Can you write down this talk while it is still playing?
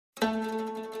Welcome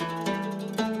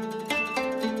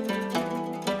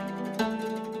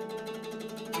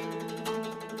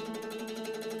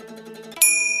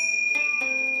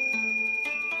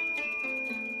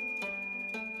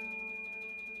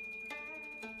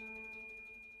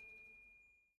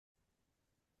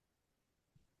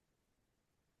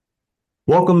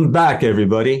back,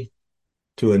 everybody,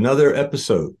 to another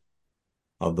episode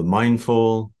of the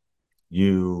Mindful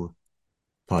You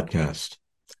podcast.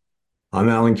 I'm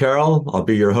Alan Carroll. I'll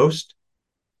be your host.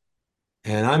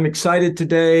 And I'm excited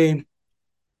today,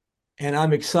 and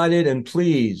I'm excited and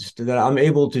pleased that I'm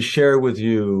able to share with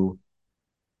you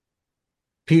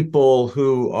people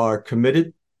who are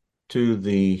committed to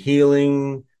the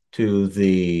healing, to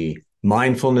the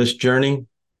mindfulness journey.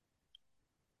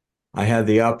 I had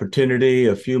the opportunity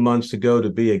a few months ago to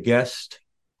be a guest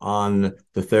on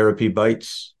the Therapy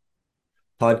Bites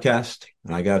podcast,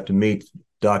 and I got to meet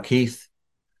Doc Heath.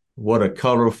 What a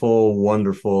colorful,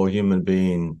 wonderful human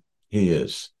being he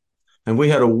is. And we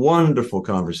had a wonderful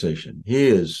conversation. He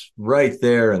is right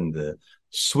there in the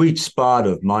sweet spot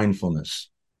of mindfulness.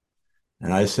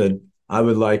 And I said, I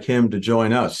would like him to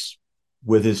join us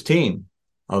with his team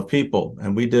of people.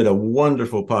 And we did a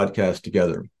wonderful podcast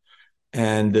together.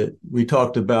 And we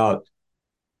talked about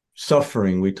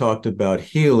suffering. We talked about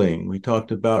healing. We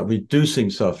talked about reducing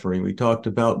suffering. We talked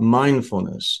about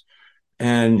mindfulness.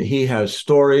 And he has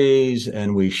stories,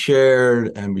 and we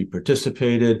shared and we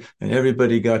participated, and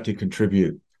everybody got to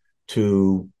contribute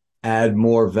to add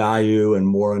more value and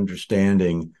more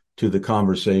understanding to the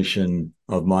conversation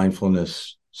of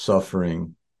mindfulness,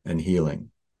 suffering, and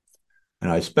healing.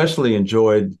 And I especially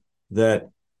enjoyed that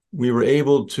we were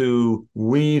able to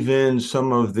weave in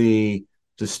some of the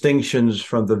distinctions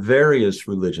from the various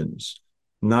religions,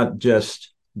 not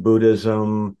just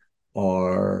Buddhism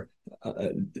or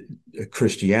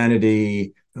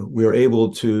Christianity. We were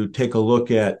able to take a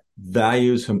look at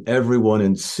values from everyone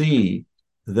and see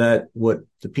that what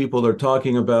the people are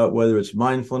talking about, whether it's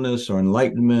mindfulness or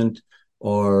enlightenment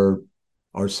or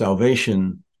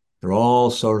salvation, they're all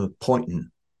sort of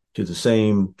pointing to the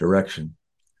same direction.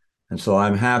 And so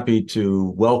I'm happy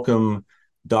to welcome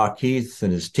Doc Heath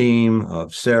and his team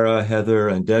of Sarah, Heather,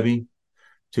 and Debbie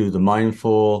to the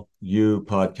Mindful You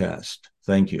podcast.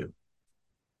 Thank you.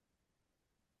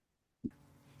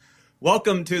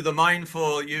 Welcome to the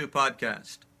Mindful You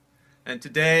podcast. And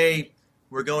today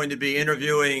we're going to be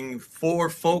interviewing 4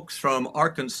 folks from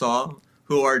Arkansas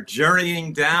who are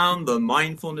journeying down the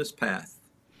mindfulness path.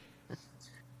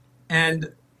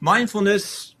 And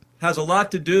mindfulness has a lot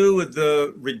to do with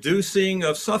the reducing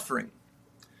of suffering.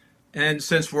 And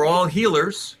since we're all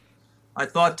healers, I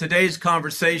thought today's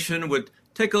conversation would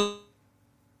take a...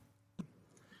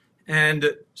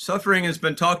 And suffering has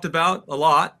been talked about a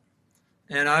lot.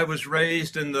 And I was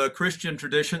raised in the Christian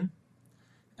tradition.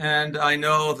 And I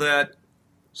know that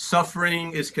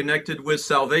suffering is connected with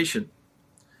salvation.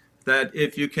 That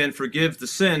if you can forgive the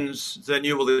sins, then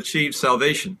you will achieve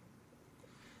salvation.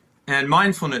 And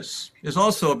mindfulness is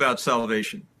also about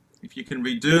salvation. If you can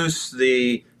reduce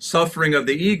the suffering of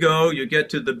the ego, you get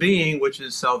to the being, which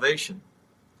is salvation.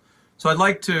 So I'd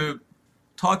like to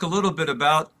talk a little bit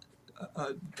about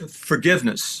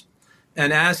forgiveness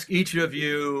and ask each of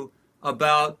you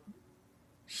about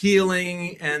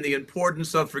healing and the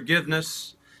importance of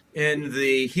forgiveness in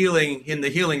the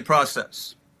healing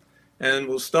process. And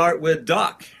we'll start with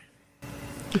Doc.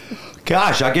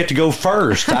 Gosh, I get to go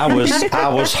first. I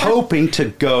was hoping to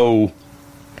go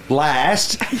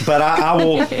last, but I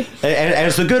will,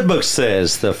 as the good book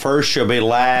says, the first shall be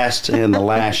last and the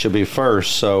last shall be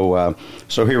first. So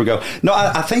here we go. No,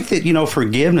 I think that,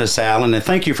 forgiveness, Alan, and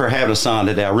thank you for having us on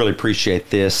today. I really appreciate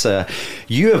this.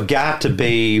 You have got to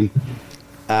be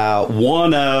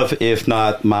one of, if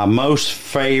not my most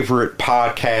favorite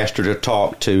podcaster to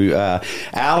talk to.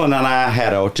 Alan and I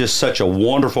had just such a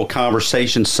wonderful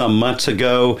conversation some months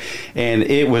ago, and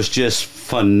it was just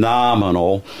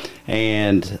phenomenal.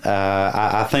 And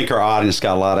I think our audience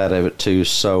got a lot out of it too.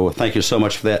 So thank you so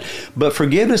much for that. But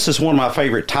forgiveness is one of my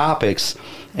favorite topics,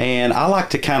 and I like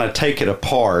to kind of take it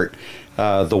apart.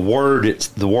 The word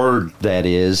that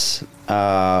is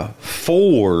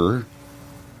forgiveness.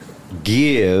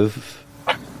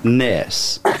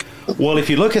 Well, if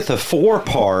you look at the for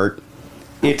part,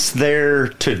 it's there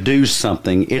to do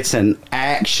something. It's an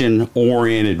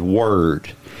action-oriented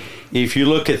word. If you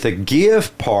look at the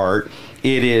give part,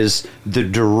 it is the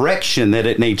direction that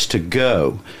it needs to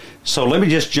go. So let me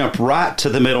just jump right to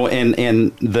the middle, and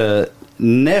the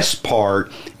ness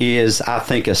part is, I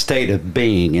think, a state of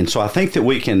being. And so I think that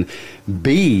we can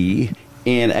be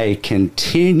in a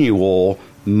continual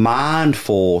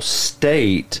mindful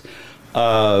state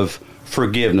of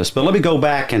forgiveness. But let me go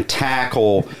back and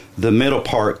tackle the middle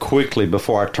part quickly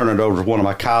before I turn it over to one of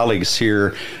my colleagues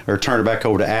here, or turn it back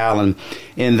over to Alan.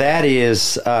 And that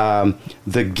is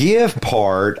the give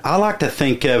part. I like to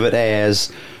think of it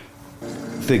as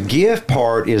the give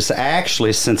part is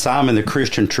actually, since I'm in the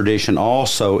Christian tradition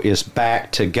also, is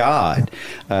back to God.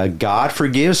 God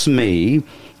forgives me.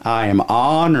 I am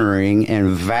honoring and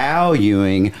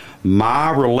valuing my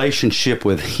relationship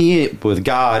with Him, with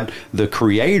God, the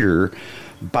Creator,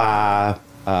 by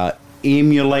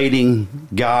emulating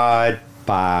God,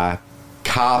 by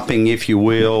copying, if you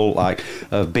will, like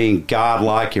of being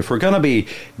God-like. If we're going to be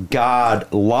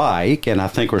God-like, and I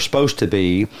think we're supposed to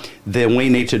be, then we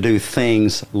need to do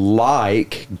things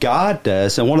like God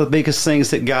does. And one of the biggest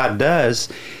things that God does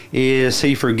is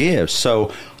He forgives.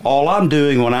 So all I'm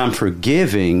doing when I'm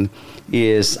forgiving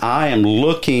is I am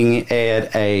looking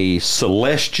at a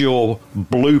celestial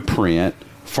blueprint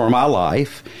for my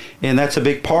life, and that's a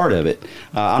big part of it.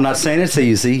 I'm not saying it's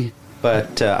easy,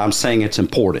 but I'm saying it's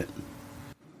important.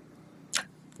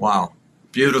 Wow.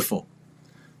 Beautiful.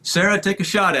 Sarah, take a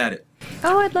shot at it.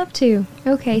 Oh, I'd love to.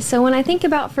 Okay, so when I think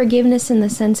about forgiveness in the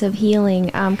sense of healing,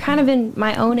 kind of in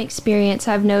my own experience,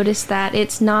 I've noticed that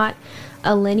it's not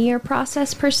a linear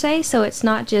process per se. So it's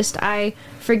not just I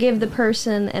forgive the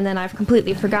person and then I've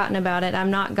completely forgotten about it. I'm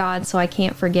not God, so I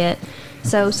can't forget.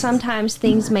 So sometimes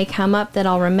things may come up that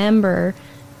I'll remember,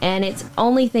 and it's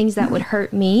only things that would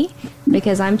hurt me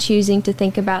because I'm choosing to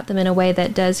think about them in a way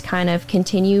that does kind of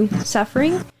continue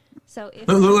suffering. So if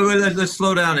let's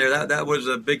slow down there. That was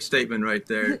a big statement right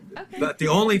there. Okay. But the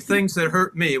only things that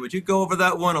hurt me, would you go over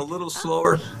that one a little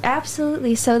slower?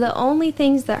 Absolutely. So the only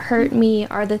things that hurt me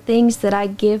are the things that I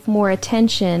give more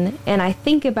attention and I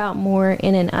think about more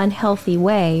in an unhealthy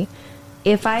way.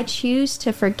 If I choose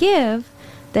to forgive,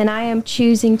 then I am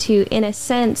choosing to, in a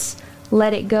sense,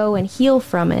 let it go and heal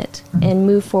from it and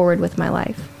move forward with my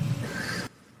life.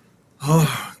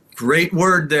 Oh, great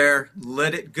word there.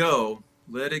 Let it go.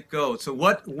 Let it go. So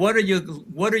what are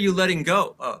you letting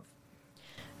go of?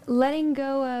 Letting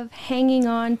go of hanging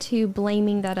on to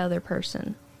blaming that other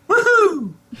person.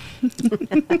 Woohoo!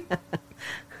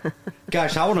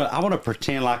 Gosh, I want to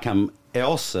pretend like I'm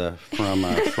Elsa from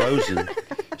Frozen.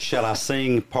 Shall I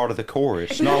sing part of the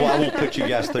chorus? No, I won't put you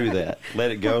guys through that.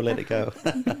 Let it go, let it go.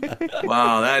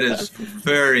 Wow, that is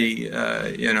very,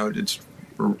 it's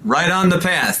right on the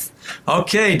path.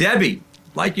 Okay, Debbie,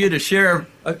 I'd like you to share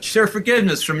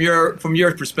forgiveness from your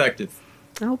perspective.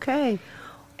 Okay.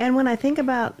 And when I think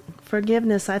about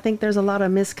forgiveness, I think there's a lot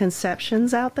of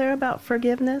misconceptions out there about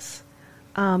forgiveness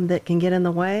that can get in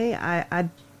the way. I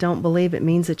don't believe it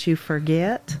means that you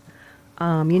forget.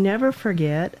 You never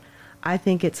forget. I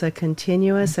think it's a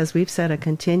continuous, as we've said, a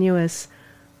continuous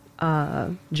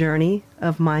journey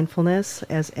of mindfulness,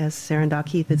 as Sarah and Doc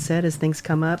Heath had said, as things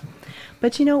come up.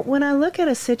 But, when I look at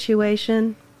a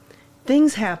situation,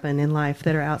 things happen in life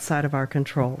that are outside of our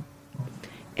control.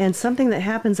 And something that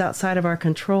happens outside of our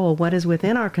control, what is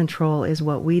within our control is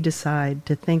what we decide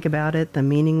to think about it, the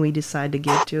meaning we decide to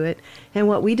give to it, and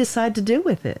what we decide to do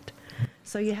with it.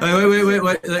 So you have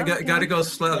wait. Got to go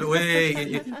slow.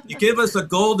 Wait, you give us a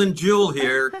golden jewel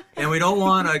here, and we don't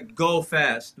want to go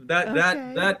fast.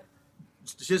 That.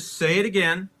 Just say it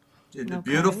again, in the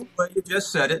beautiful way you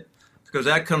just said it, because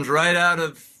that comes right out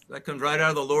of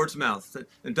the Lord's mouth.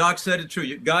 And Doc said it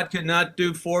true. God cannot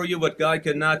do for you what God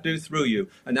cannot do through you,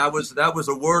 and that was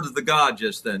a word of the God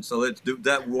just then. So let's do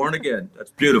that warn again.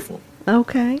 That's beautiful.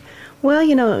 Okay.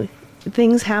 Well,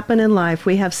 things happen in life.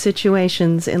 We have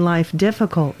situations in life,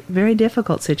 very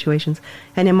difficult situations.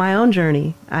 And in my own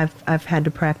journey, I've had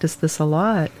to practice this a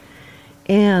lot.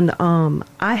 And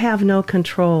I have no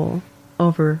control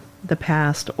over the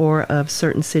past or of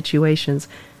certain situations.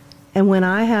 And when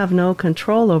I have no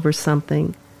control over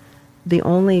something, the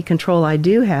only control I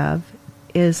do have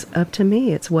is up to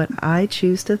me. It's what I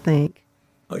choose to think.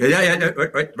 Okay, yeah,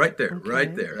 right there, Okay.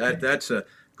 right there. That's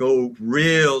go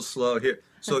real slow here.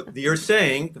 So you're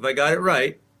saying, if I got it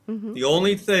right, the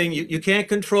only thing, you can't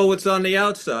control what's on the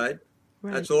outside.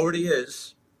 Right. That's already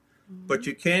is. But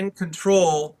you can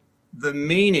control the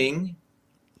meaning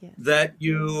Yes. that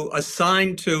you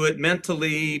assign to it,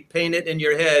 mentally paint it in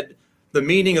your head, the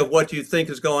meaning of what you think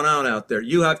is going on out there.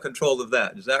 You have control of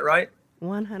that. Is that right?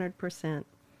 100%.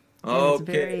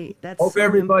 Okay. That's Hope so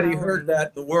everybody empowering. heard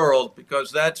that in the world,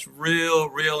 because that's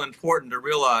real important to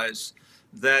realize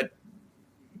that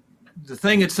the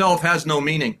thing itself has no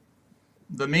meaning.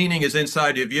 The meaning is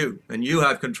inside of you, and you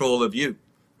have control of you.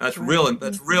 That's Right.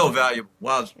 That's real valuable.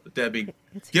 Wow, Debbie,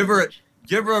 It's give her huge.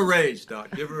 a raise,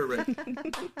 Doc. Give her a raise.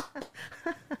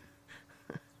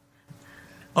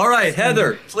 All right,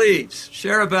 Heather, please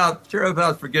share about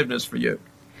forgiveness for you.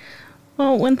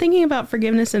 Well, when thinking about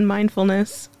forgiveness and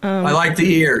mindfulness, I like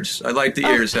the ears.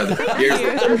 Heather.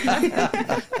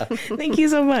 thank you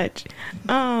so much.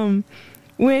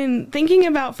 When thinking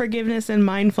about forgiveness and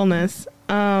mindfulness,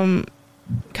 kind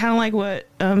of like what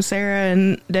Sarah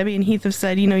and Debbie and Heath have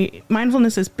said,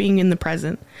 mindfulness is being in the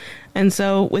present. And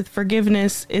so with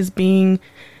forgiveness is being,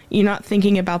 you're not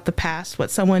thinking about the past,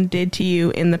 what someone did to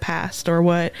you in the past, or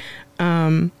what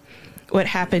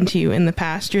happened to you in the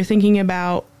past. You're thinking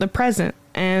about the present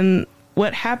and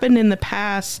what happened in the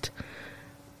past.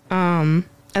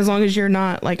 As long as you're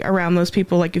not like around those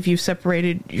people, like if you've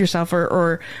separated yourself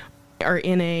or are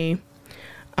in a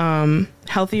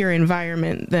healthier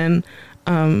environment than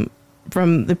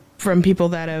from people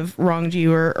that have wronged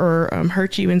you or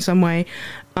hurt you in some way,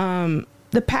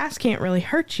 the past can't really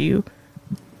hurt you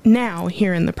now,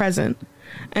 here in the present.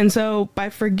 And so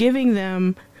by forgiving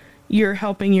them, you're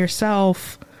helping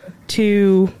yourself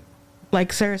to,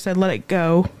 like Sarah said, let it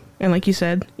go. And like you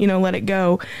said, let it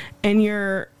go. And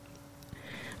your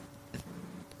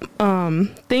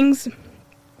things,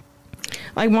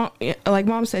 like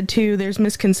mom said too, there's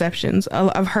misconceptions.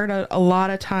 I've heard a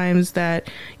lot of times that,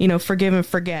 forgive and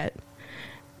forget.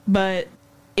 But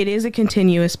it is a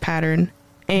continuous pattern.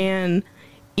 And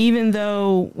even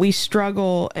though we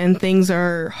struggle and things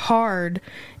are hard,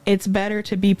 it's better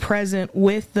to be present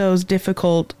with those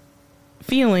difficult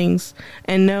feelings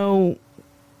and know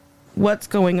what's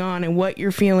going on and what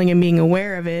you're feeling and being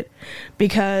aware of it,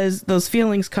 because those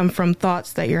feelings come from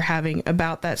thoughts that you're having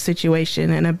about that situation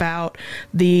and about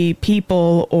the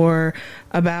people or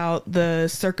about the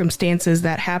circumstances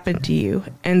that happened to you.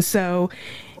 And so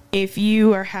if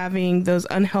you are having those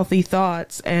unhealthy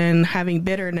thoughts and having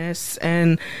bitterness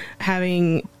and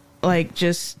having like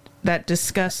just that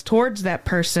disgust towards that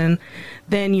person,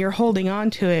 then you're holding on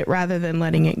to it rather than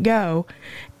letting it go.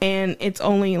 And it's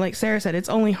only, like Sarah said, it's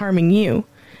only harming you.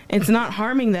 It's not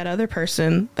harming that other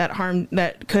person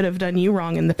that could have done you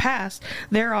wrong in the past.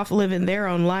 They're off living their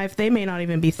own life. They may not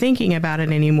even be thinking about it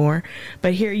anymore.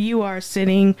 But here you are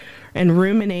sitting and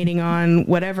ruminating on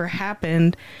whatever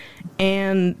happened,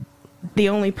 and the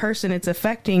only person it's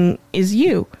affecting is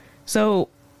you. So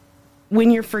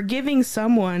when you're forgiving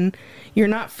someone, you're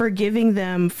not forgiving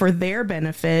them for their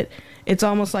benefit. It's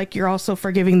almost like you're also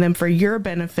forgiving them for your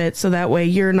benefit, so that way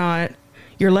you're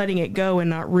letting it go and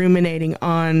not ruminating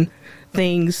on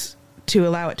things to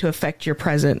allow it to affect your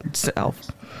present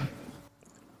self.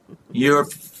 You're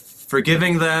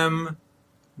forgiving them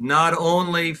not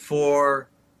only for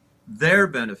their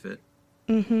benefit,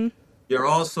 Mm-hmm. you're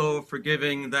also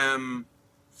forgiving them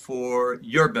for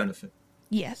your benefit.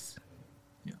 Yes.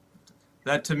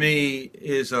 That to me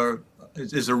is a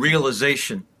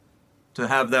realization, to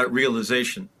have that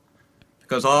realization.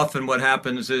 Because often what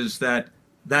happens is that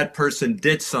person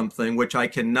did something which I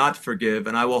cannot forgive,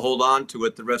 and I will hold on to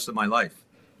it the rest of my life.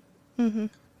 Mm-hmm.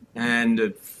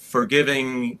 And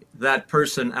forgiving that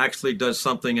person actually does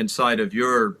something inside of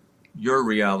your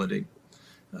reality.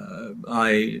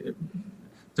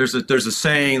 There's a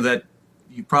saying that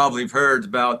you probably have heard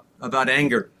about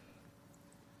anger.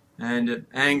 And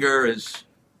anger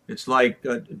it's like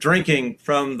drinking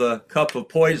from the cup of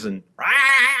poison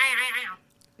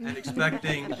and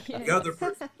expecting the other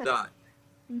person to die.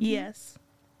 Yes.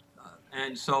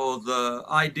 And so the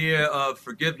idea of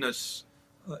forgiveness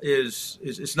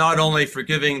is not only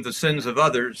forgiving the sins of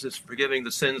others, it's forgiving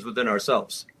the sins within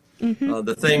ourselves. Mm-hmm.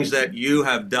 The things that you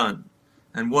have done.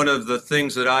 And one of the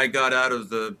things that I got out of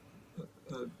the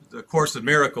Course of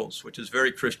Miracles, which is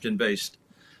very Christian based,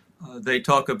 they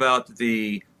talk about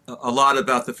a lot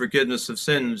about the forgiveness of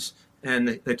sins,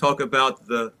 and they talk about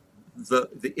the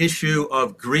issue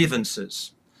of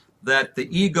grievances, that the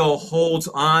ego holds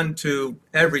on to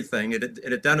everything it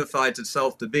identifies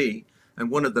itself to be. And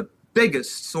one of the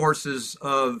biggest sources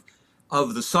of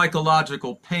the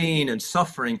psychological pain and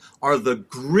suffering are the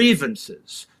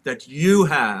grievances that you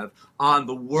have on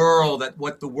the world, at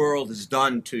what the world has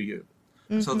done to you.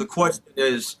 Mm-hmm. So the question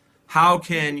is, how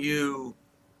can you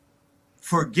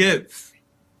forgive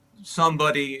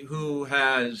somebody who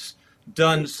has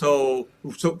done so?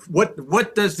 So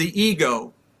what does the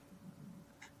ego,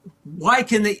 why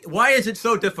is it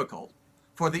so difficult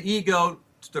for the ego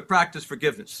to practice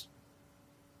forgiveness?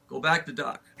 Go back to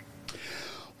Doc.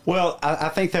 Well, I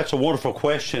think that's a wonderful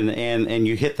question, and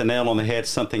you hit the nail on the head,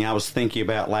 something I was thinking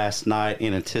about last night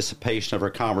in anticipation of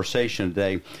our conversation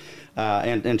today.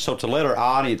 And so to let our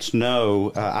audience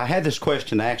know, I had this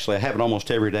question, actually, I have it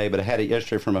almost every day, but I had it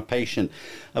yesterday from a patient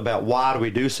about why do we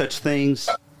do such things?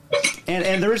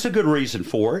 And there is a good reason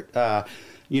for it.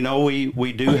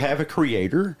 we do have a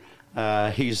creator.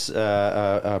 He's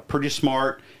a pretty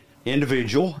smart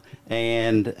individual.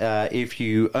 And if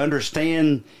you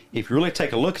really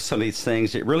take a look at some of these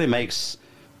things, it really makes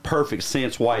perfect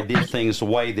sense why he did things the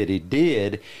way that he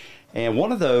did. And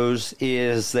one of those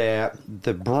is that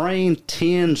the brain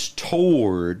tends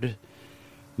toward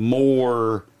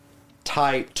more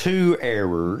type 2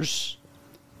 errors,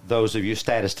 those of you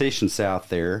statisticians out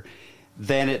there,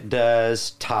 than it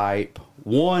does type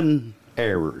 1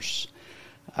 errors.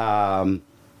 Or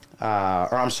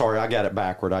I'm sorry, I got it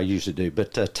backward. I usually do.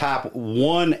 But type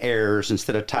 1 errors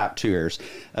instead of type 2 errors.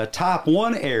 Type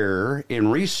 1 error in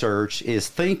research is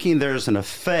thinking there's an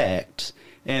effect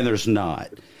and there's not.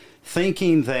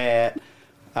 Thinking that,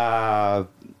 I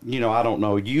don't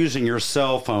know, using your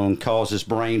cell phone causes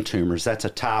brain tumors. That's a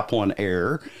type 1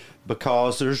 error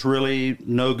because there's really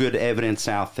no good evidence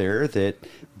out there that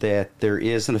there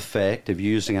is an effect of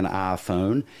using an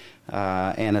iPhone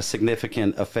and a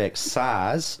significant effect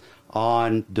size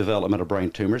on development of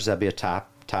brain tumors. That'd be a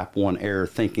type 1 error,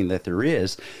 thinking that there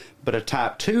is. But a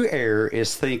type 2 error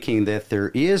is thinking that there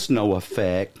is no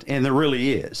effect, and there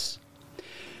really is.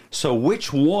 So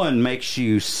which one makes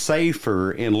you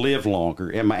safer and live longer?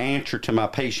 And my answer to my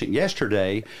patient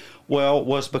yesterday,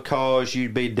 was because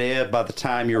you'd be dead by the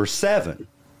time you were 7.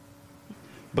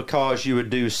 Because you would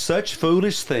do such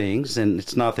foolish things, and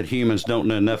it's not that humans don't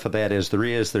know enough of that as there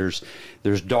is. There's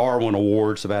Darwin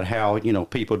Awards about how,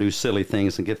 people do silly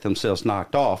things and get themselves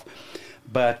knocked off.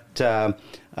 But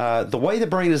the way the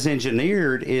brain is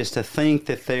engineered is to think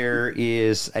that there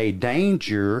is a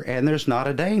danger and there's not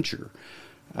a danger.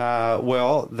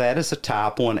 That is a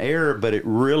type 1 error, but it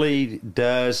really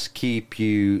does keep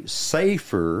you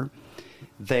safer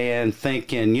than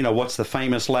thinking, what's the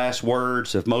famous last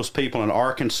words of most people in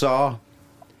Arkansas?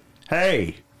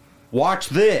 Hey, watch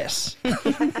this.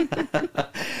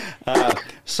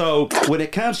 So when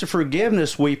it comes to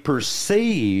forgiveness, we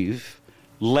perceive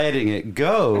letting it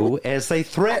go as a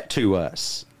threat to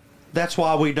us. That's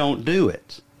why we don't do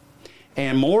it.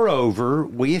 And moreover,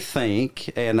 we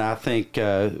think, and I think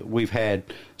we've had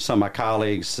some of my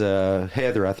colleagues,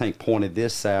 Heather, I think, pointed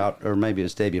this out, or maybe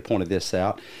it's Debbie pointed this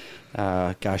out.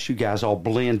 Gosh, you guys all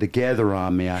blend together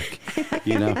on me,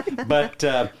 But,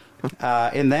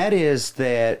 and that is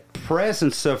that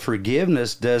presence of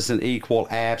forgiveness doesn't equal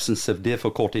absence of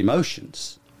difficult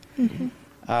emotions. Mm-hmm.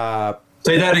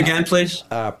 Say that again, please.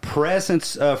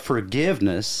 Presence of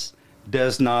forgiveness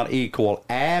does not equal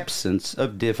absence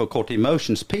of difficult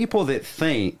emotions. People that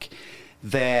think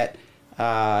that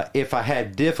if I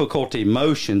had difficult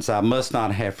emotions, I must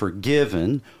not have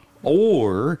forgiven,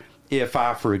 or if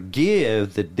I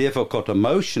forgive, the difficult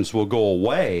emotions will go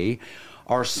away,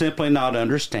 are simply not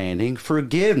understanding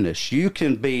forgiveness. You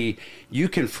can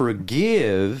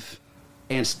forgive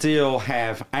and still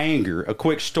have anger. A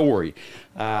quick story.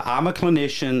 I'm a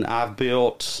clinician. I've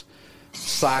built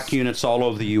psych units all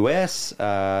over the U.S.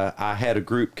 I had a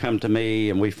group come to me,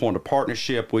 and we formed a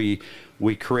partnership. We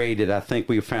created, I think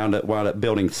we wound up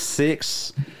building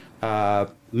 6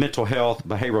 mental health,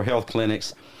 behavioral health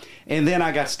clinics. And then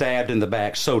I got stabbed in the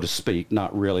back, so to speak.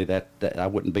 Not really. That I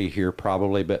wouldn't be here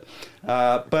probably, but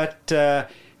they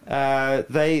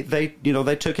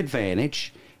took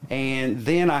advantage. And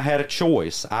then I had a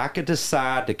choice. I could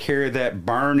decide to carry that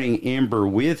burning ember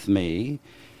with me.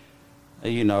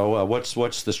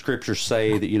 What's the scripture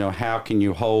say that, how can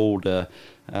you hold,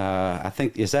 I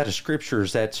think, is that a scripture or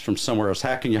is that from somewhere else?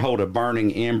 How can you hold a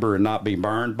burning ember and not be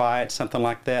burned by it? Something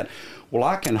like that. Well,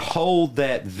 I can hold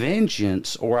that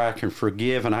vengeance or I can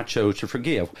forgive, and I chose to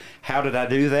forgive. How did I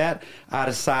do that? I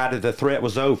decided the threat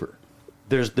was over.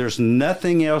 There's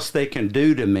nothing else they can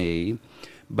do to me,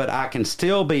 but I can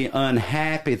still be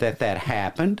unhappy that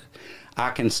happened. I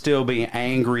can still be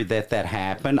angry that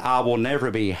happened. I will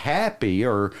never be happy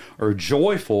or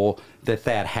joyful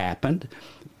that happened.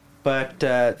 But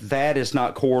that is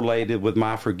not correlated with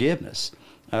my forgiveness.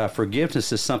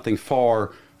 Forgiveness is something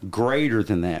far greater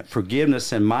than that.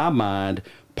 Forgiveness, in my mind,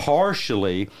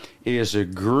 partially is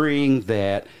agreeing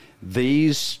that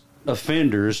these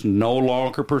offenders no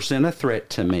longer present a threat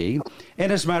to me.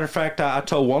 And as a matter of fact, I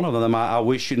told one of them, I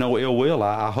wish you no ill will.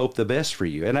 I hope the best for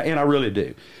you. And I really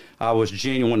do. I was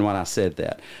genuine when I said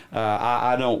that.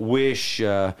 I don't wish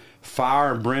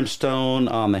fire and brimstone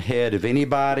on the head of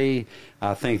anybody.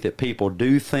 I think that people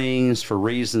do things for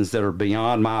reasons that are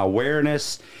beyond my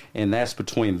awareness, and that's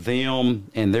between them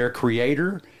and their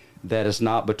creator. That is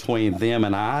not between them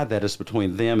and I. That is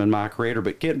between them and my creator.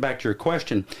 But getting back to your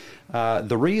question,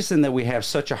 the reason that we have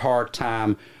such a hard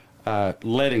time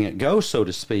letting it go, so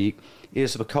to speak,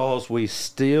 is because we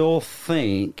still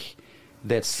think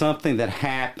that something that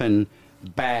happened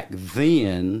back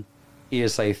then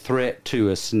is a threat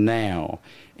to us now.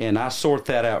 And I sort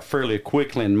that out fairly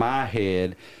quickly in my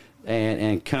head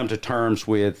and come to terms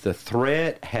with the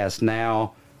threat has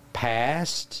now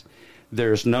passed.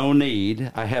 There's no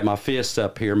need. I have my fists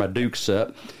up here, my dukes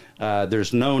up.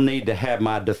 There's no need to have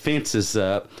my defenses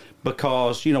up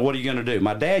because, what are you going to do?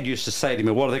 My dad used to say to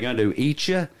me, what are they going to do, eat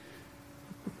you?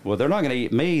 Well, they're not going to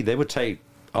eat me. They would take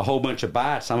a whole bunch of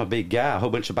bites. I'm a big guy, a whole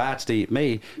bunch of bites to eat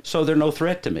me. So they're no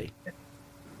threat to me.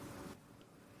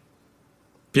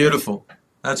 Beautiful.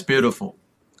 That's beautiful.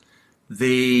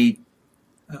 I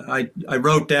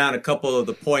wrote down a couple of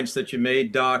the points that you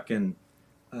made, Doc, and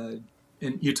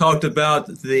you talked about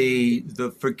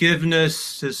the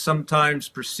forgiveness is sometimes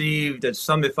perceived as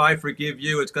if I forgive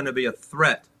you, it's going to be a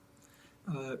threat,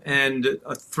 and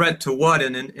a threat to what?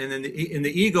 And in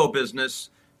the ego business,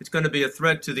 it's going to be a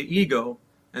threat to the ego,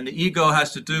 and the ego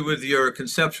has to do with your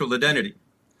conceptual identity,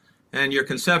 and your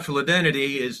conceptual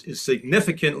identity is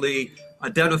significantly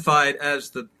identified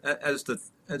as the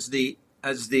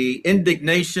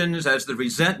indignations, as the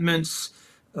resentments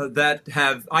that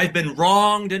I've been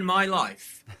wronged in my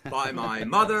life by my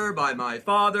mother, by my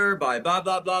father, by blah,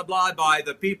 blah, blah, blah, by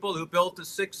the people who built the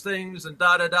 6 things and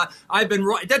da, da, da. I've been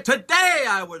wrong. Today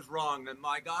I was wrong, and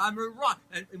my God, I'm wrong.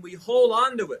 And we hold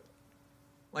on to it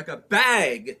like a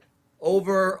bag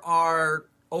over our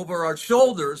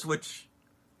shoulders,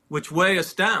 which weigh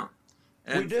us down.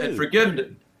 And, we do. And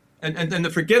forgiveness. And the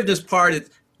forgiveness part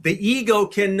is the ego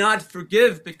cannot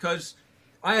forgive because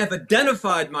I have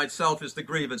identified myself as the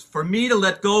grievance. For me to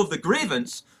let go of the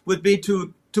grievance would be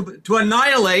to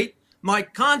annihilate my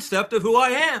concept of who I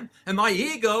am. And my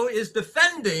ego is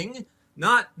defending,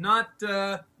 not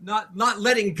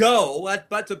letting go.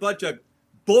 That's a bunch of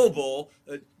bull.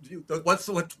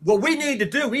 What we need to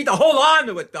do, we need to hold on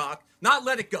to it, Doc, not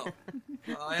let it go.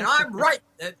 And I'm right.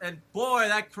 And boy,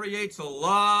 that creates a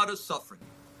lot of suffering.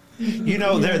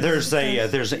 There's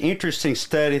an interesting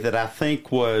study that I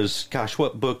think was, gosh,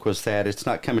 what book was that? It's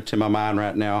not coming to my mind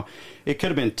right now. It could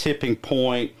have been Tipping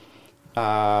Point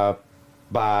I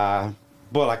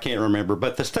can't remember.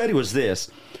 But the study was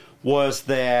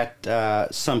that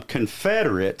some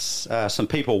Confederates, some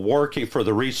people working for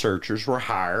the researchers were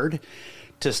hired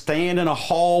to stand in a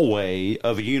hallway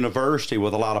of a university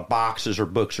with a lot of boxes or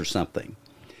books or something.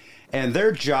 And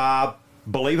their job,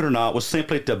 believe it or not, was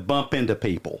simply to bump into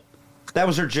people. That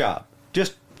was their job.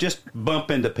 Just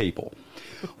bump into people.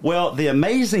 Well, the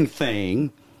amazing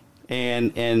thing,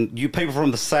 and you people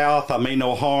from the South, I mean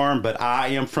no harm, but I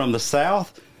am from the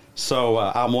South, so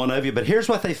I'm one of you. But here's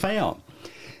what they found.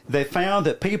 They found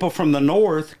that people from the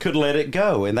North could let it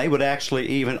go, and they would actually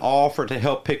even offer to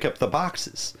help pick up the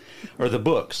boxes or the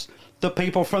books. The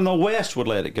people from the West would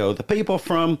let it go. The people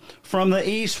from the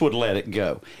East would let it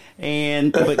go.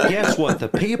 But guess what? The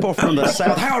people from the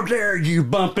South, how dare you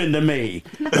bump into me?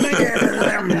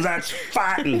 That's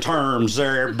fighting terms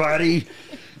there, buddy.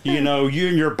 You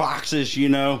and your boxes,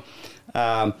 And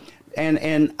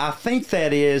I think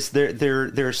that is,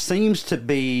 there seems to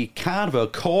be kind of a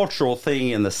cultural thing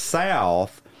in the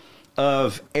South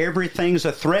of everything's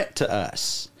a threat to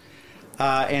us.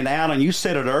 And Alan, you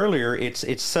said it earlier.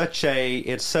 It's such a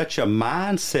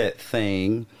mindset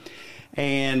thing.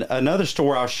 And another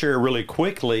story I'll share really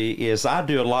quickly is I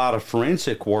do a lot of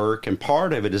forensic work, and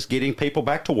part of it is getting people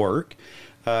back to work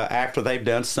after they've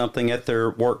done something at their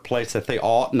workplace that they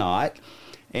ought not,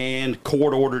 and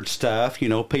court-ordered stuff.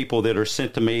 People that are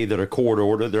sent to me that are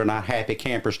court-ordered, they're not happy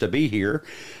campers to be here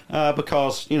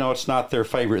because it's not their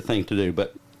favorite thing to do.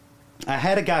 But I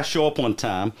had a guy show up one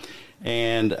time.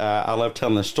 And I love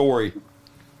telling the story.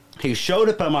 He showed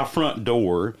up at my front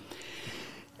door,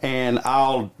 and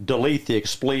I'll delete the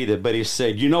expletive, but he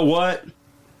said, "You know what?"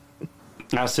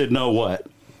 I said, "No what?"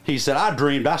 He said, "I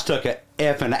dreamed I stuck a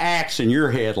effing axe in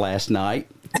your head last night."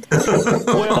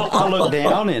 Well, I looked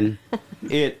down, and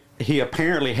he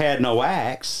apparently had no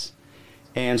axe.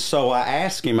 And so I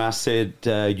asked him, I said,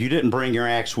 "You didn't bring your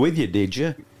axe with you, did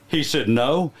you?" He said,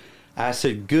 "No." I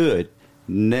said, "Good.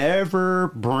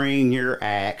 Never bring your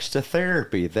axe to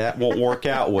therapy. That won't work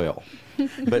out well.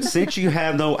 But since you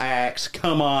have no axe,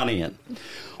 come on in."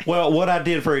 Well, what I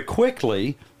did very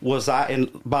quickly was and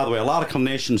by the way, a lot of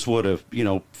clinicians would have,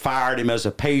 fired him as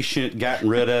a patient, gotten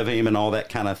rid of him and all that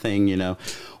kind of thing,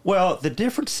 Well, the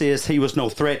difference is he was no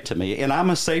threat to me. And I'm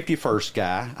a safety first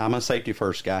guy.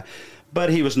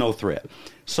 But he was no threat.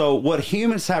 So what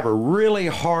humans have a really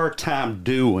hard time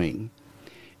doing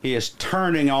is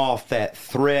turning off that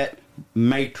threat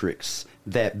matrix,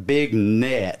 that big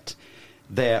net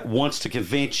that wants to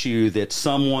convince you that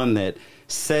someone that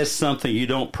says something you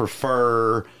don't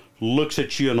prefer, looks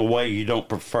at you in a way you don't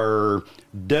prefer,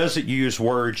 doesn't use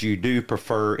words you do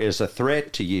prefer, is a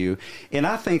threat to you. And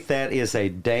I think that is a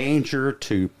danger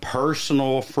to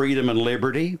personal freedom and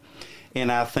liberty.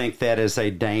 And I think that is a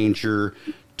danger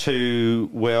to,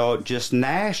 well, just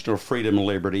national freedom and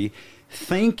liberty,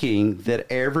 thinking that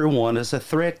everyone is a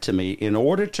threat to me. In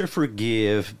order to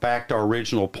forgive, back to our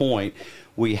original point,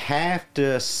 we have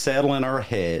to settle in our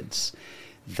heads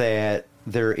that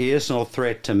there is no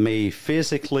threat to me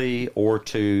physically or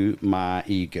to my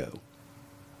ego.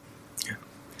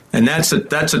 And that's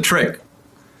a trick.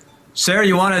 Sarah,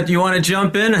 you want to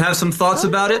jump in and have some thoughts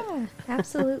about it?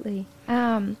 Absolutely.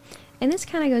 And this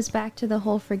kind of goes back to the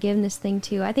whole forgiveness thing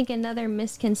too. I think another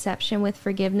misconception with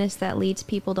forgiveness that leads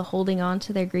people to holding on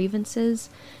to their grievances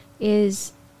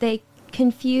is they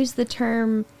confuse the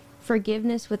term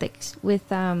forgiveness with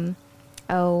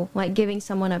like giving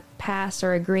someone a pass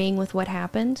or agreeing with what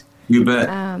happened. You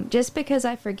bet. Just because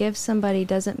I forgive somebody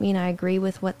doesn't mean I agree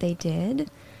with what they did.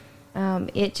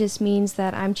 It just means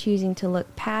that I'm choosing to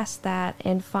look past that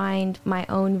and find my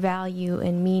own value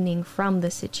and meaning from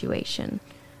the situation.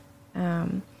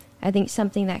 I think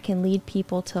something that can lead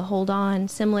people to hold on,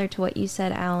 similar to what you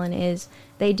said, Alan, is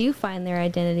they do find their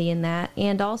identity in that.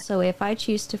 And also, if I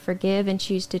choose to forgive and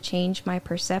choose to change my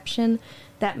perception,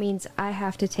 that means I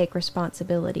have to take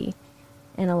responsibility.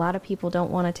 And a lot of people don't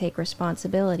want to take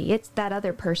responsibility. It's that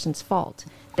other person's fault.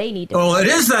 They need to. Oh, it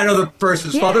is that other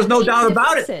person's fault. There's no doubt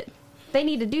about it. They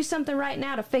need to do something right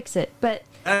now to fix it. But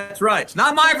that's right. It's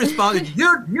not my responsibility.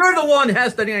 You're the one who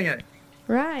has to.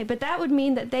 Right, but that would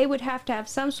mean that they would have to have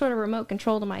some sort of remote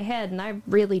control to my head, and I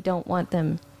really don't want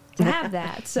them to have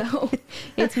that. So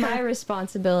it's my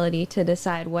responsibility to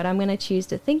decide what I'm going to choose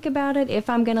to think about it, if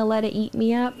I'm going to let it eat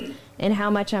me up, and how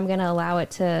much I'm going to allow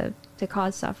it to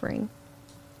cause suffering.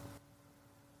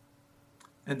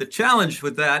 And the challenge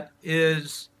with that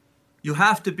is you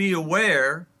have to be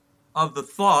aware of the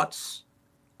thoughts,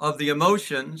 of the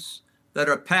emotions that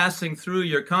are passing through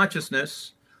your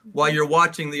consciousness while you're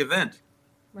watching the event.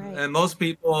 Right. And most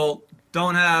people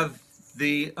don't have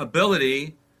the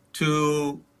ability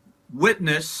to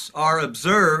witness or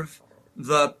observe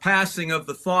the passing of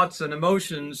the thoughts and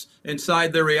emotions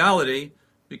inside their reality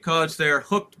because they're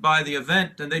hooked by the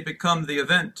event and they become the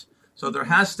event. So there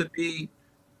has to be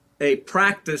a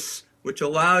practice which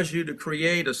allows you to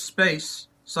create a space,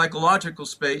 psychological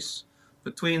space,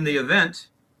 between the event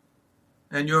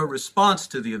and your response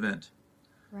to the event.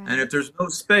 Right. And if there's no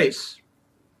space,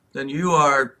 then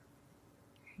you're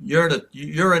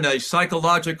in a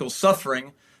psychological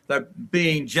suffering that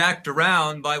being jacked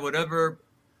around by whatever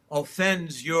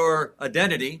offends your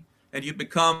identity, and you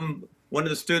become, one of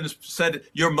the students said,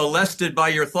 you're molested by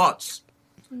your thoughts.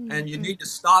 Mm-hmm. And you need to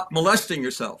stop molesting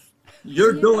yourself.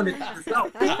 You're doing it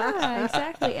yourself. Yeah,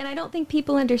 exactly. And I don't think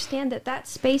people understand that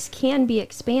space can be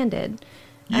expanded.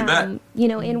 You bet.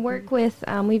 In work with,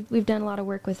 we've done a lot of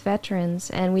work with veterans,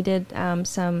 and we did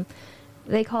some,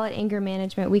 they call it anger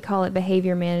management. We call it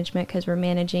behavior management because we're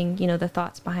managing, the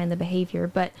thoughts behind the behavior.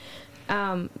 But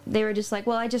they were just like,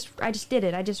 well, I just did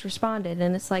it. I just responded.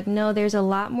 And it's like, no, there's a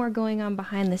lot more going on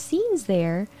behind the scenes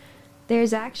there.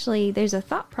 There's a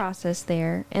thought process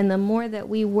there. And the more that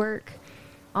we work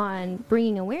on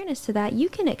bringing awareness to that, you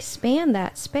can expand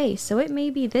that space. So it may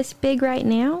be this big right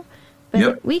now,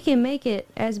 but we can make it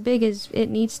as big as it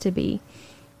needs to be.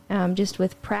 Just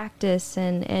with practice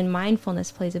and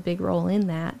mindfulness plays a big role in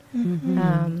that.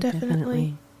 Mm-hmm.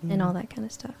 Definitely. And all that kind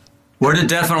of stuff. Where did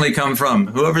definitely come from?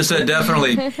 Whoever said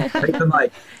definitely, take the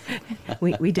mic.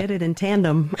 We did it in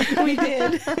tandem. We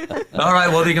did. All right,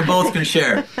 well, both can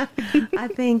share. I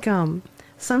think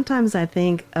sometimes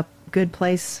a good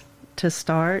place to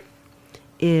start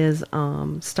is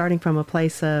starting from a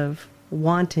place of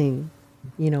wanting,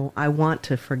 I want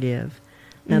to forgive.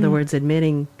 In other words,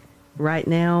 admitting right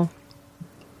now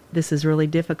this is really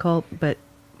difficult, but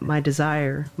my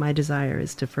desire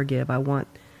is to forgive. I want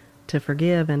to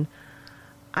forgive. And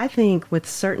I think with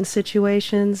certain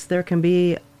situations, there can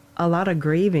be a lot of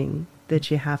grieving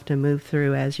that you have to move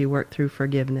through as you work through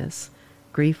forgiveness.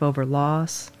 Grief over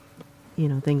loss,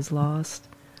 things lost.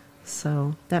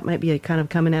 So that might be a kind of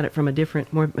coming at it from a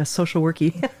different, more a social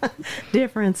worky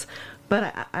difference.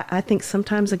 But I think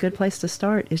sometimes a good place to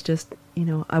start is just,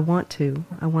 I want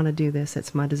to do this.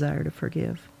 It's my desire to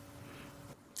forgive.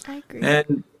 I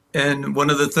agree. And one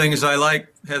of the things I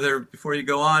like, Heather, before you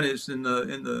go on, is in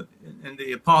the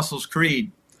Apostles'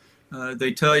 Creed.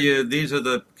 They tell you these are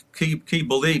the key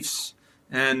beliefs,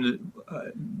 and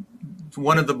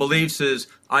one of the beliefs is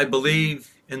I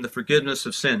believe in the forgiveness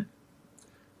of sin.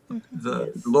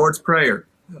 The Lord's Prayer,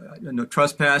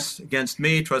 trespass against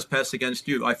me, trespass against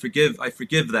you. I forgive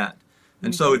that.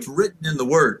 And so it's written in the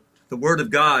Word. The Word of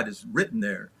God is written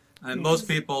there. And most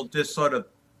people just sort of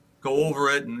go over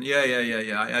it and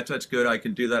that's good. I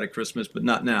can do that at Christmas, but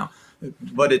not now.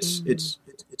 But it's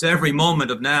every moment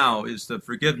of now is the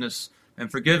forgiveness,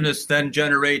 and forgiveness then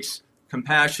generates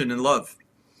compassion and love.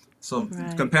 So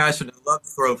compassion and love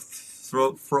flow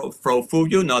through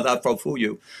you. No, not flow through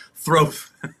you. Flow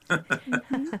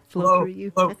Flow through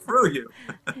you. Flow through you.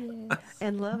 Yes.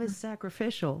 And love is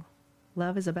sacrificial.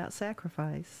 Love is about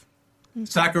sacrifice.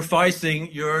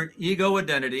 Sacrificing your ego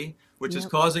identity, which is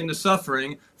causing the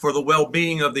suffering, for the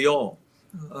well-being of the all.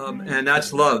 And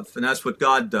that's love, and that's what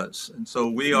God does. And so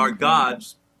we are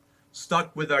gods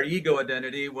stuck with our ego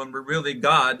identity when we're really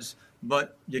gods,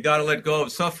 but you got to let go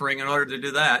of suffering in order to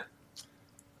do that.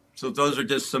 So those are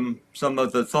just some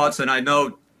of the thoughts. And I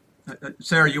know,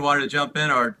 Sarah, you wanted to jump in,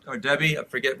 or Debbie? I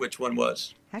forget which one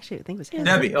was. Actually, I think it was Heather.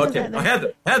 Debbie, okay.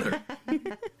 Oh, Heather.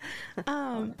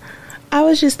 I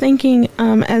was just thinking,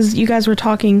 as you guys were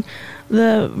talking,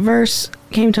 the verse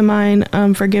came to mind,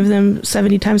 forgive them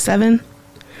 70 times 7.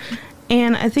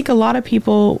 And I think a lot of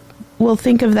people will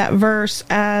think of that verse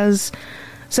as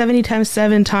 70 times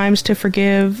 7 times to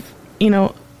forgive,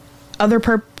 other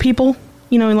people.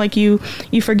 Like you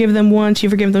forgive them once, you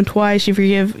forgive them twice, you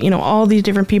forgive, all these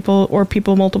different people or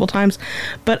people multiple times.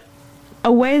 But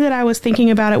a way that I was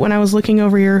thinking about it when I was looking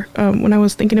over when I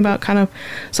was thinking about kind of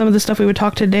some of the stuff we would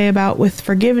talk today about with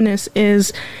forgiveness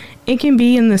is it can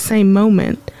be in the same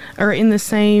moment or in the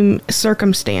same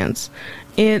circumstance.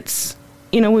 It's,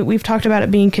 we've talked about it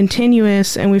being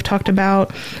continuous, and we've talked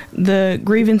about the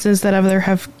grievances that other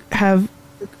have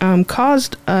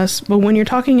caused us. But when you're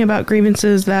talking about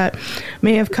grievances that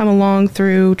may have come along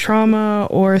through trauma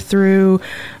or through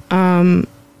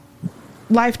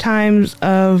lifetimes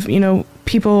of,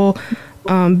 people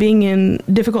being in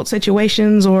difficult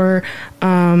situations, or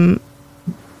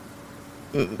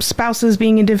spouses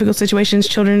being in difficult situations,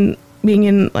 children being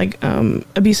in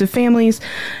abusive families,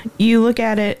 you look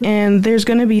at it and there's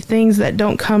going to be things that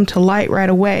don't come to light right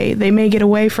away. They may get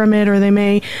away from it, or they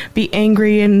may be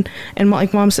angry and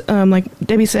like like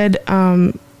Debbie said,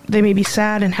 they may be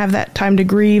sad and have that time to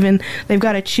grieve, and they've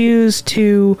got to choose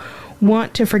to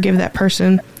want to forgive that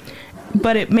person.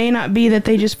 But it may not be that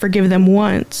they just forgive them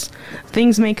once.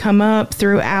 Things may come up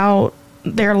throughout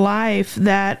their life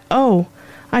that,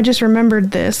 I just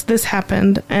remembered this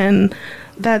happened, and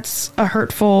that's a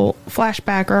hurtful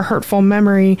flashback or a hurtful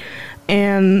memory,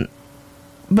 and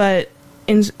then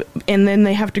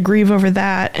they have to grieve over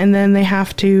that, and then they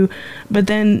have to, but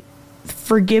then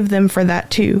forgive them for that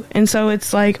too. And so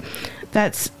it's like,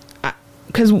 that's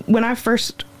because when I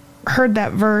first heard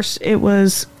that verse, it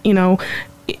was,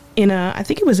 I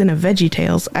think it was in a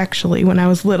VeggieTales, actually, when I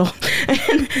was little.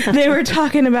 And they were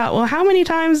talking about, well, how many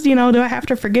times, do I have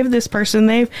to forgive this person?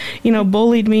 They've,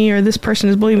 bullied me, or this person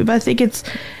has bullied me. But I think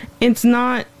it's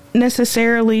not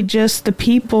necessarily just the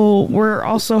people. We're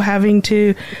also having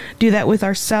to do that with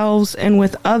ourselves and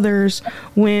with others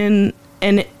and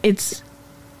it's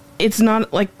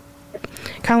not like,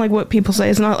 kind of like what people say,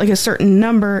 it's not like a certain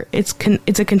number. It's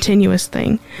a continuous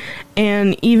thing.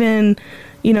 And even,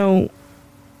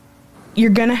 you're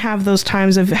going to have those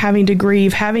times of having to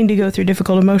grieve, having to go through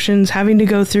difficult emotions, having to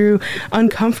go through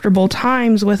uncomfortable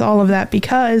times with all of that,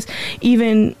 because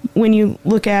even when you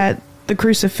look at the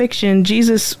crucifixion,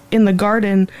 Jesus in the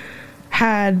garden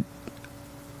had,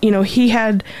 he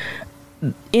had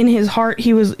in his heart,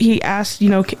 he asked,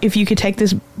 if you could take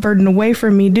this burden away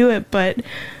from me, do it. But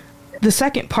the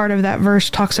second part of that verse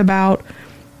talks about,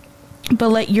 but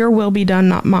let your will be done,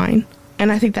 not mine.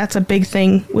 And I think that's a big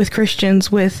thing with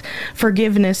Christians, with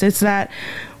forgiveness. It's that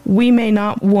we may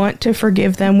not want to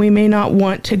forgive them. We may not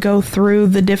want to go through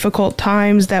the difficult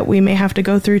times that we may have to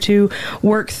go through to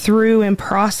work through and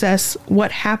process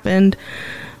what happened.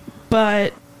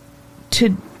 But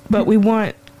we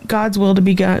want God's will to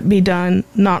be done,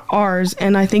 not ours.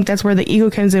 And I think that's where the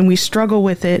ego comes in. We struggle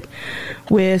with it,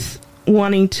 with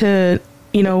wanting to,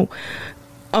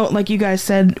 like you guys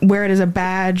said, wear it as a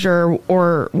badge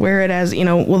or wear it as,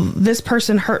 well, this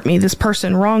person hurt me, this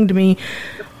person wronged me.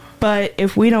 But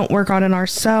if we don't work on it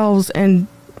ourselves and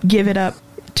give it up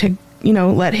to,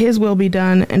 let his will be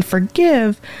done and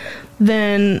forgive,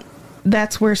 then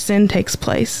that's where sin takes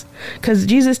place. Because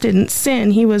Jesus didn't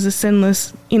sin. He was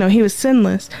he was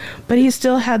sinless, but he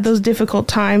still had those difficult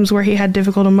times where he had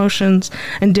difficult emotions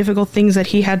and difficult things that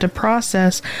he had to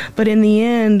process. But in the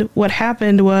end, what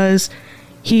happened was,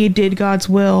 he did God's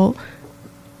will,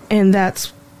 and that's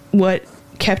what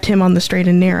kept him on the straight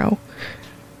and narrow.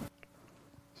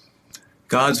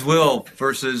 God's will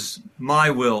versus my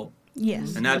will.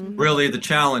 Yes. And that's really the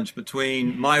challenge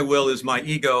between my will is my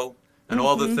ego and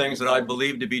all the things that I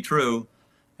believe to be true,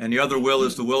 and the other will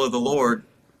is the will of the Lord,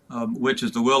 which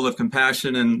is the will of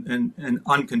compassion and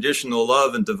unconditional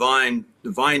love and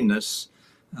divineness.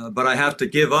 But I have to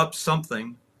give up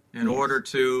something in order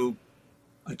to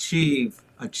achieve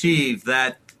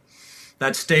that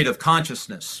state of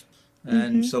consciousness.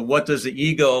 And so what does the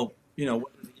ego,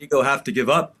 what does the ego have to give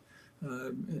up?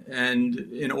 And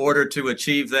in order to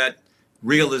achieve that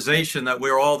realization that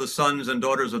we're all the sons and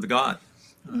daughters of the God,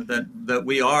 that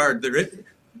we are, the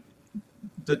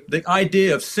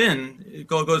idea of sin, it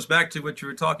goes back to what you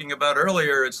were talking about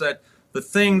earlier. It's that the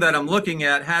thing that I'm looking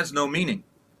at has no meaning.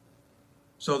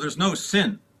 So there's no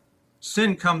sin.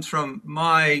 Sin comes from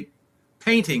my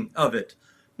painting of it,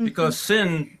 because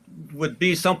sin would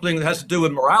be something that has to do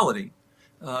with morality.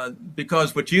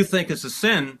 Because what you think is a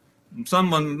sin,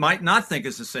 someone might not think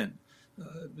is a sin.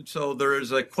 So there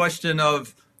is a question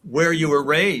of where you were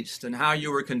raised and how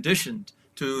you were conditioned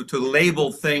to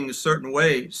label things certain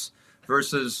ways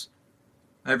versus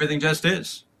everything just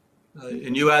is,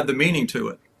 and you add the meaning to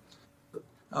it.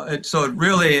 So it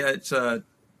really,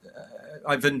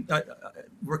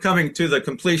 we're coming to the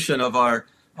completion of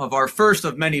our first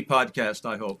of many podcasts.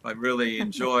 I hope I really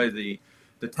enjoy the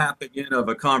tapping in of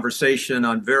a conversation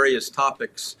on various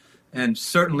topics, and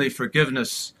certainly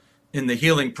forgiveness in the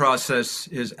healing process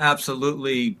is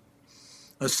absolutely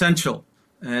essential.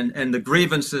 And the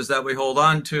grievances that we hold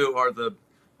on to are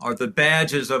the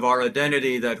badges of our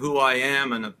identity, that who I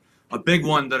am. And a big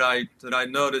one that I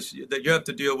notice that you have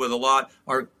to deal with a lot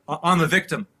are I'm a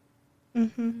victim.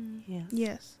 Yeah.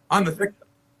 Yes. I'm a victim.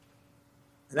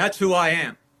 That's who I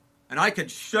am. And I can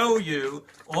show you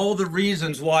all the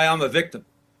reasons why I'm a victim.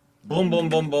 Boom, boom,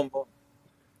 boom, boom, boom.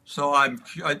 So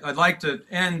I'd like to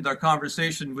end our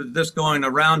conversation with this going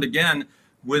around again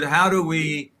with how do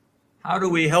we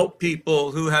help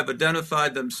people who have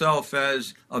identified themselves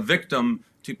as a victim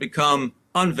to become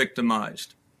unvictimized?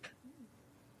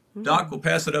 Doc, we'll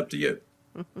pass it up to you.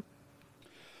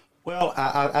 Well,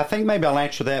 I think maybe I'll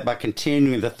answer that by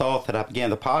continuing the thought that I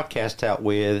began the podcast out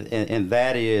with, and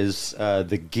that is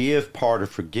the give part of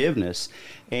forgiveness.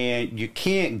 And you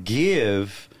can't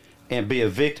give and be a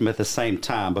victim at the same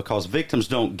time, because victims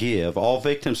don't give. All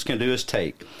victims can do is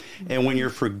take. And when you're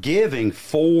forgiving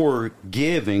for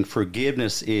giving,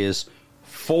 forgiveness is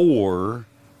for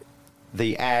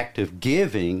the act of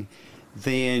giving,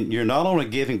 then you're not only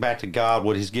giving back to God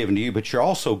what he's given to you, but you're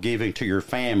also giving to your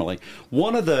family.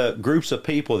 One of the groups of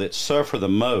people that suffer the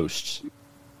most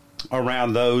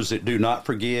around those that do not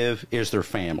forgive is their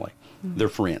family, their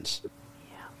friends.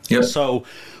 Yep. So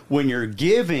when you're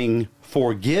giving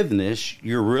forgiveness,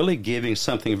 you're really giving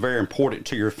something very important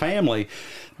to your family,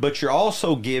 but you're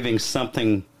also giving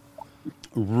something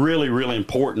really, really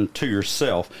important to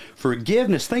yourself.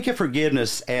 Forgiveness, think of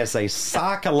forgiveness as a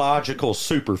psychological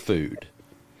superfood.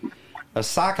 A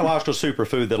psychological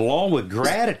superfood that, along with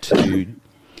gratitude,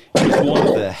 is one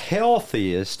of the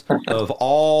healthiest of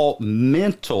all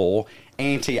mental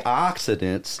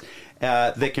antioxidants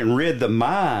that can rid the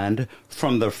mind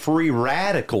from the free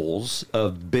radicals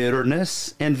of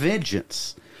bitterness and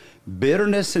vengeance.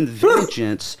 Bitterness and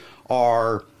vengeance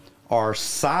are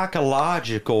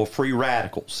psychological free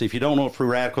radicals. If you don't know what free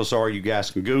radicals are, you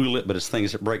guys can Google it, but it's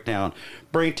things that break down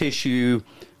brain tissue,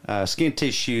 skin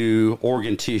tissue,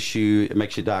 organ tissue. It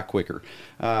makes you die quicker.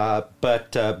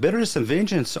 But bitterness and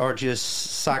vengeance are just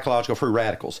psychological free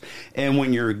radicals. And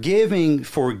when you're giving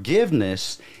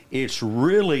forgiveness, it's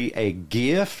really a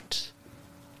gift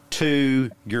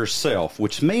to yourself,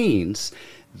 which means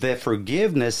that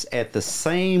forgiveness at the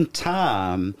same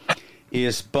time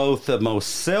is both the most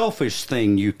selfish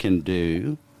thing you can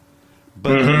do,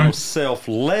 but the most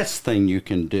selfless thing you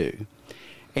can do.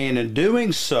 And in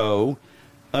doing so,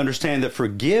 understand that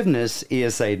forgiveness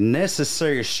is a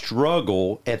necessary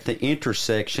struggle at the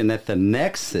intersection, at the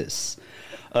nexus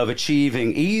of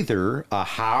achieving either a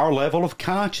higher level of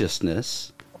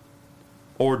consciousness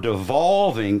or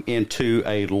devolving into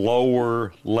a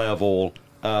lower level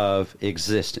of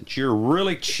existence. You're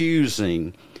really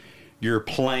choosing your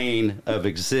plane of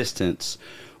existence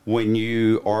when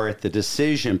you are at the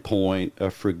decision point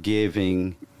of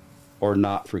forgiving or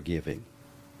not forgiving.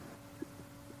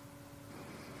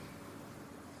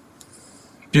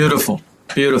 Beautiful,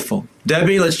 beautiful.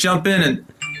 Debbie, let's jump in and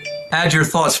add your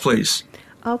thoughts, please.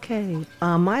 Okay.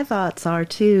 My thoughts are,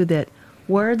 too, that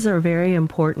words are very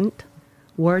important.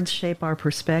 Words shape our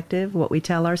perspective, what we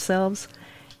tell ourselves.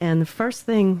 And the first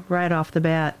thing right off the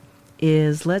bat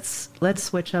is let's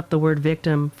switch up the word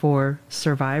victim for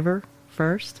survivor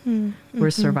first.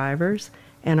 We're survivors,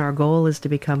 and our goal is to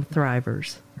become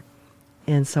thrivers.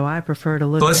 And so I prefer to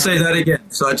look So let's at say that again.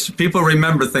 So people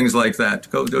remember things like that.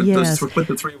 Yes. Put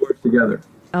the three words together.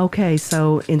 Okay,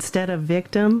 so instead of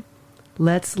victim,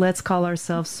 let's call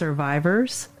ourselves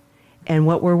survivors. And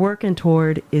what we're working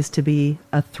toward is to be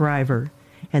a thriver.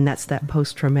 And that's that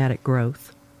post-traumatic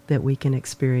growth that we can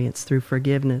experience through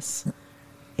forgiveness.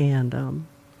 And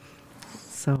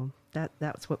so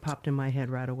that's what popped in my head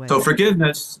right away. So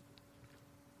forgiveness.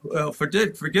 Well,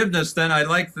 forgiveness. Then I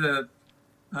like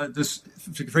this.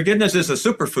 Forgiveness is a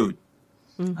superfood,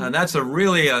 and that's a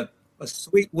really a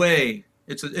sweet way.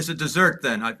 It's a dessert.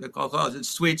 Then it's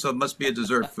sweet, so it must be a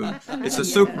dessert food. It's a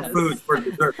superfood for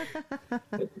dessert.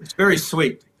 It's very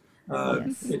sweet.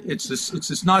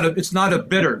 It's not a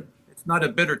bitter. It's not a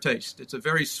bitter taste. It's a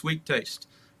very sweet taste.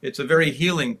 It's a very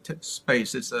healing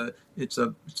space. It's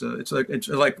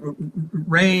like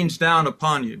rains down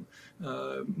upon you,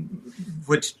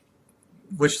 which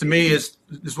to me is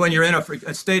when you're in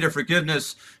a state of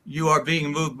forgiveness, you are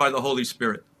being moved by the Holy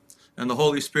Spirit, and the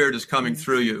Holy Spirit is coming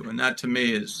through you, and that to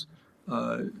me is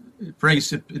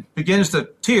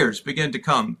tears begin to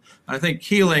come. And I think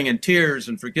healing and tears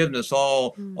and forgiveness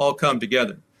all come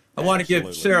together. I want to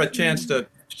give Sarah a chance to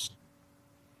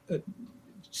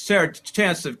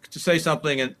say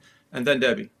something, and then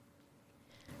Debbie.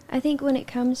 I think when it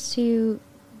comes to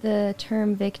the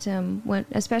term victim,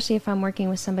 especially if I'm working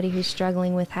with somebody who's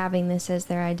struggling with having this as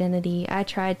their identity, I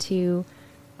try to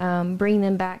bring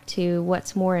them back to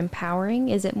what's more empowering.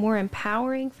 Is it more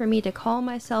empowering for me to call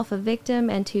myself a victim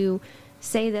and to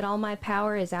say that all my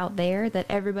power is out there, that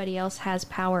everybody else has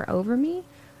power over me?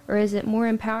 Or is it more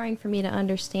empowering for me to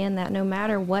understand that no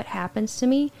matter what happens to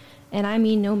me, and I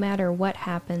mean no matter what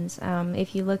happens,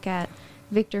 if you look at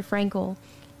Viktor Frankl,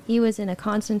 he was in a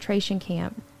concentration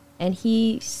camp, and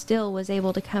he still was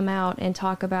able to come out and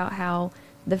talk about how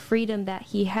the freedom that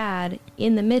he had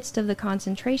in the midst of the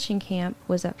concentration camp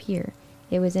was up here.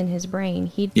 It was in his brain.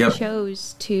 He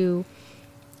chose to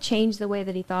change the way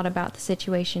that he thought about the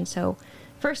situation. So,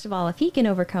 first of all, if he can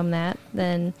overcome that,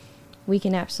 then we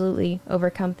can absolutely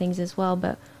overcome things as well.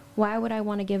 But why would I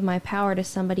want to give my power to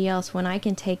somebody else when I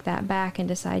can take that back and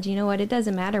decide, you know what, it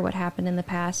doesn't matter what happened in the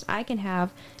past. I can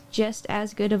have just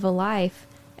as good of a life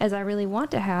as I really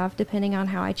want to have, depending on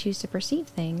how I choose to perceive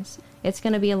things. It's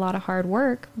going to be a lot of hard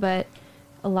work, but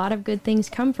a lot of good things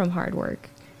come from hard work.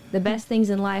 The best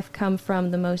things in life come from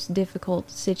the most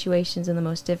difficult situations and the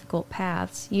most difficult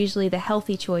paths. Usually the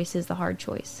healthy choice is the hard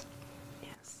choice.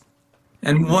 Yes.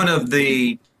 And one of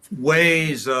the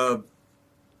ways of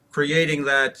creating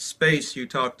that space you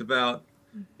talked about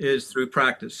is through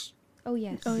practice. Oh,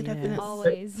 yes. Oh, definitely.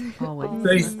 Always. Always.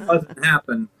 Space doesn't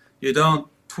happen. You don't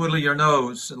twiddle your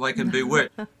nose like in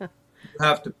Bewitched. You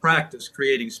have to practice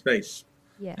creating space.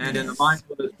 Yes. And in the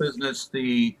mindfulness business,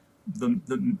 the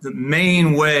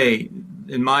main way,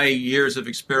 in my years of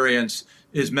experience,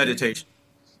 is meditation.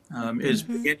 Is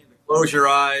beginning to close your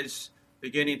eyes,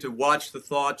 beginning to watch the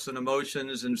thoughts and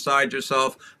emotions inside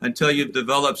yourself until you've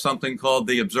developed something called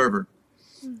the observer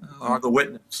or the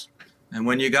witness. And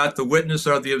when you got the witness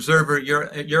or the observer, you're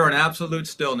in absolute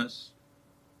stillness,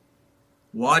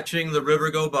 watching the river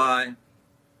go by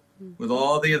with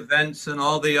all the events and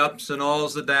all the ups and all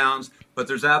the downs, but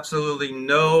there's absolutely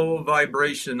no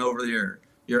vibration over the air.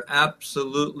 You're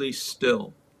absolutely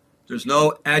still. There's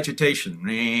no agitation.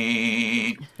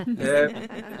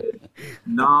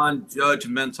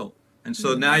 Non-judgmental. And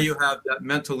so now you have that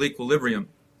mental equilibrium,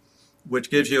 which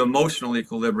gives you emotional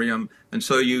equilibrium. And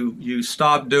so you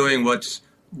stop doing what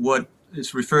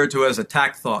is referred to as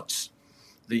attack thoughts.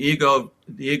 The ego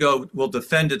will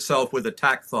defend itself with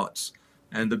attack thoughts,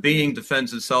 and the being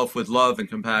defends itself with love and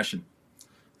compassion.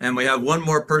 And we have one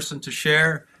more person to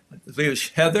share.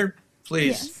 Heather,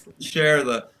 please share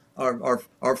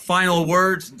our final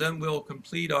words, and then we'll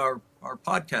complete our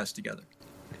podcast together.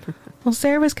 Well,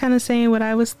 Sarah was kind of saying what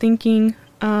I was thinking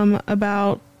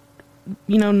about,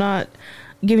 not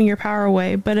giving your power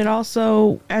away. But it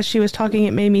also, as she was talking,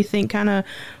 it made me think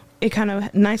it kind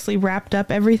of nicely wrapped up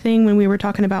everything when we were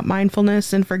talking about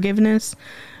mindfulness and forgiveness.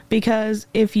 Because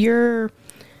if you're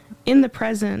in the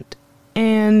present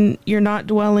and you're not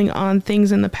dwelling on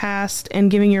things in the past and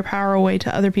giving your power away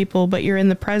to other people, but you're in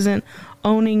the present,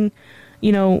 owning,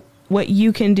 what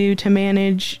you can do to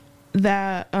manage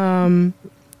that,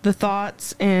 the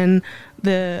thoughts and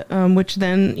the, which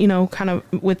then,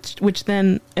 which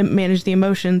then manage the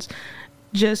emotions,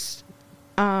 just,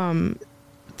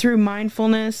 through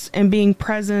mindfulness and being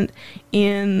present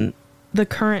in the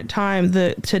current time,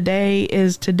 the today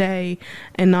is today,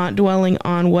 and not dwelling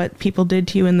on what people did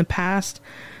to you in the past,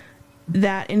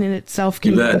 that in itself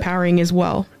can be empowering as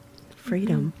well.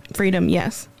 Freedom,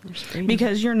 yes. freedom.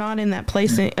 Because you're not in that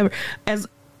place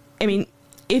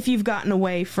if you've gotten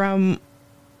away from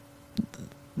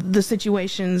the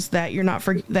situations that you're not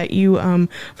that you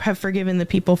have forgiven the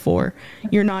people for,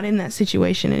 you're not in that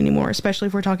situation anymore, especially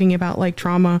if we're talking about like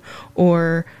trauma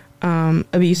or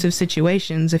abusive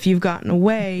situations. If you've gotten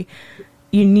away,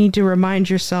 you need to remind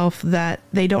yourself that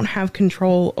they don't have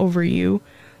control over you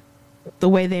the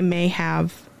way they may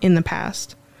have in the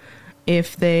past.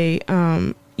 If they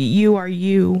you are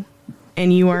you,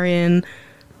 and you are in,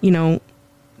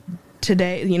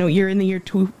 today, you're in the year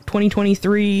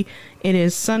 2023. It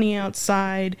is sunny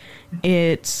outside.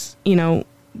 It's,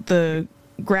 the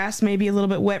grass may be a little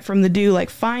bit wet from the dew. Like,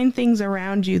 find things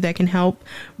around you that can help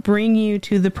bring you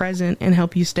to the present and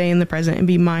help you stay in the present, and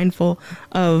be mindful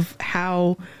of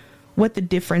what the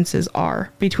differences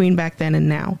are between back then and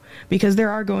now, because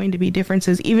there are going to be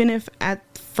differences, even if at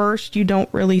first you don't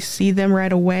really see them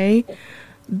right away.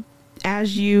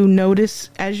 As you notice,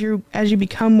 as you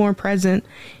become more present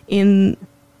in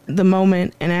the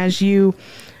moment, and as you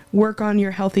work on your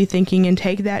healthy thinking and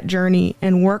take that journey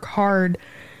and work hard,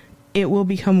 it will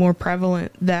become more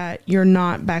prevalent that you're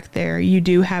not back there. You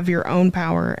do have your own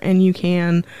power, and you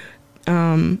can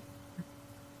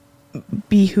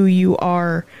be who you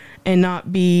are and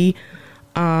not be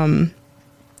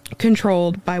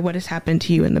controlled by what has happened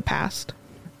to you in the past.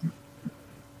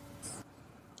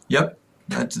 Yep.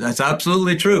 That's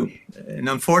absolutely true. And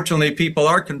unfortunately, people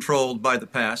are controlled by the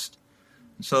past.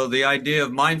 So the idea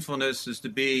of mindfulness is to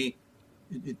be,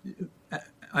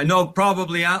 I know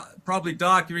probably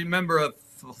Doc, you remember a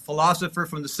philosopher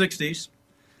from the 60s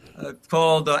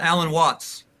called Alan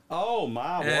Watts. Oh,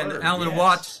 my and word.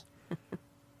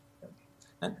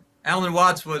 Alan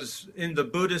Watts was in the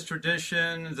Buddhist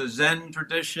tradition, the Zen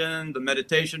tradition, the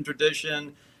meditation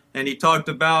tradition, and he talked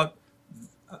about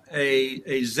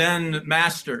a Zen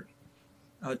master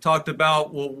talked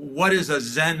about, well, what is a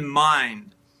Zen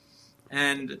mind?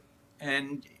 And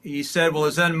he said, well,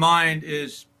 a Zen mind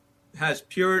has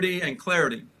purity and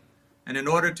clarity. And in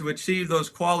order to achieve those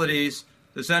qualities,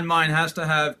 the Zen mind has to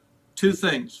have two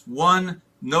things. One,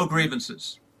 no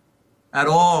grievances at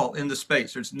all in the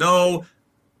space. There's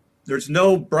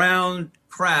no brown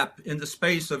crap in the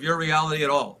space of your reality at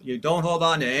all. You don't hold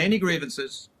on to any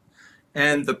grievances.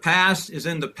 And the past is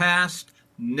in the past,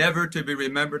 never to be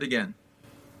remembered again.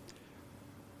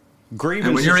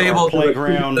 Grievances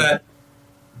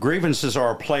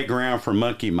are a playground for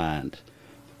monkey mind.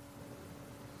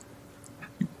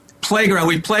 Playground,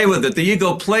 we play with it. The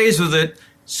ego plays with it,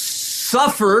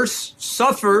 suffers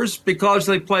because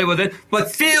they play with it, but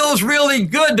feels really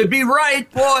good to be right,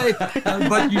 boy.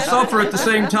 But you suffer at the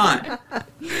same time.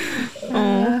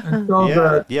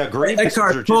 Grievances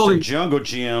are just a jungle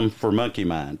gym for monkey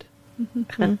mind.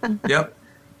 Yep.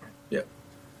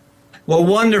 Well,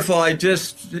 wonderful. I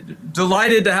just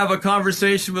delighted to have a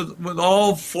conversation with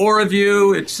all four of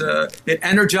you. It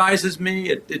energizes me.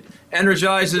 It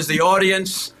energizes the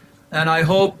audience. And I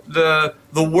hope the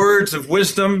words of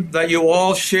wisdom that you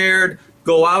all shared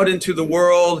go out into the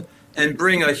world and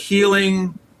bring a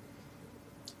healing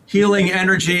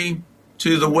energy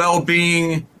to the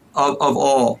well-being of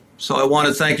all. So I want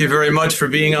to thank you very much for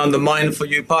being on the Mindful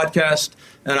You podcast,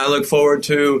 and I look forward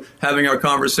to having our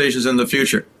conversations in the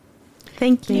future.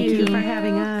 Thank you. Thank you for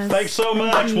having us. Thanks so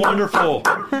much. Wonderful.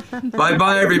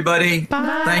 Bye-bye, everybody.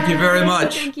 Bye. Thank you very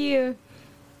much. Thank you.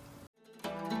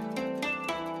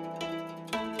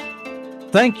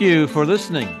 Thank you for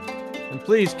listening, and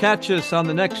please catch us on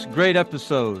the next great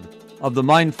episode of the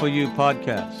Mindful You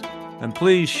podcast, and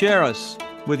please share us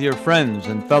with your friends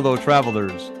and fellow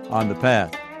travelers on the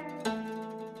path.